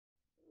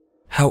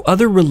how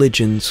other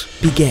religions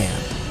began.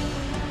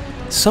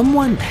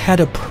 Someone had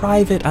a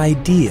private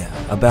idea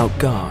about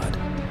God,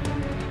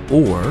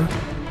 or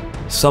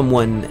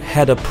someone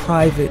had a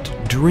private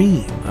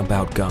dream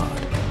about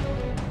God,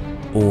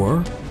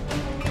 or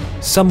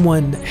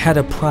someone had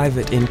a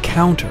private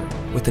encounter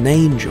with an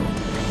angel.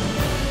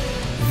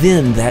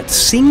 Then that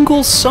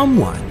single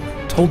someone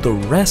told the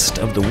rest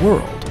of the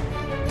world.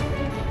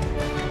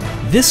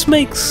 This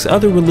makes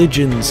other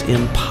religions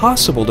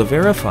impossible to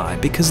verify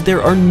because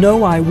there are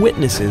no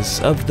eyewitnesses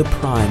of the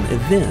prime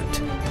event.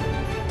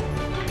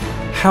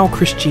 How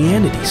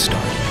Christianity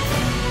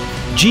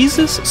started.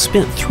 Jesus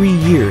spent 3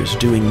 years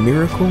doing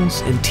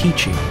miracles and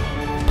teaching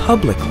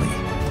publicly.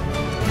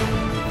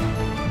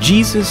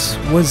 Jesus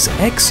was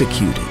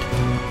executed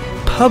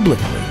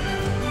publicly.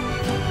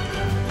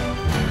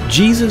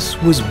 Jesus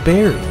was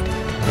buried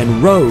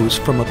and rose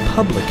from a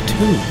public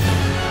tomb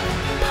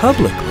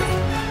publicly.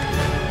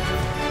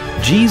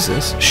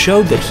 Jesus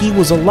showed that he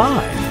was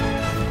alive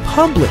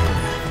publicly.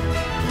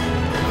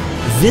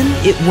 Then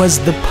it was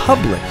the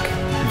public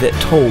that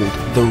told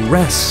the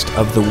rest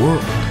of the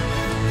world.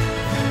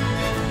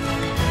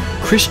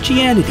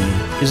 Christianity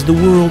is the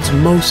world's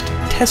most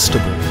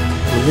testable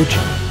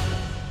religion.